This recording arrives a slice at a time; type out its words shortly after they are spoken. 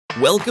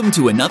Welcome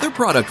to another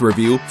product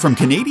review from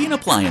Canadian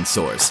Appliance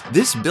Source.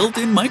 This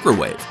built-in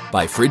microwave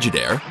by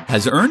Frigidaire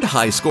has earned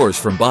high scores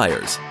from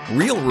buyers.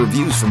 Real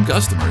reviews from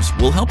customers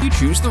will help you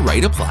choose the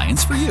right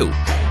appliance for you.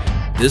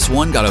 This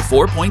one got a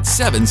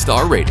 4.7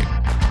 star rating.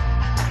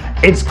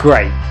 It's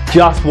great,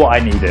 just what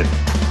I needed.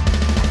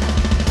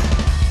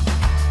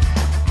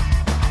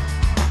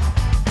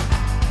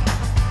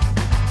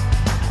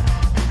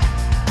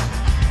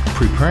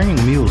 Preparing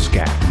meals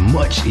got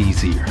much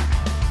easier.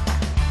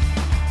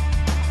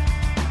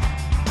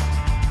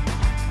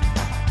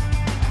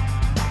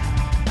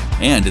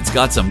 And it's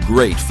got some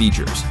great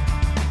features.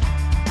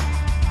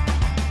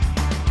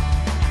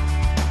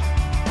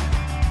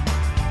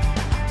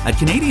 At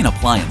Canadian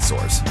Appliance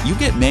Source, you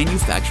get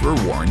manufacturer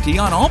warranty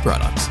on all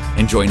products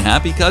and join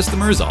happy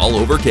customers all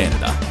over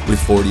Canada with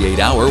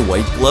 48-hour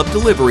white glove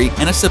delivery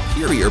and a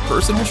superior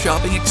personal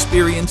shopping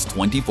experience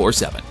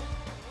 24/7.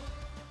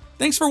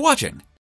 Thanks for watching.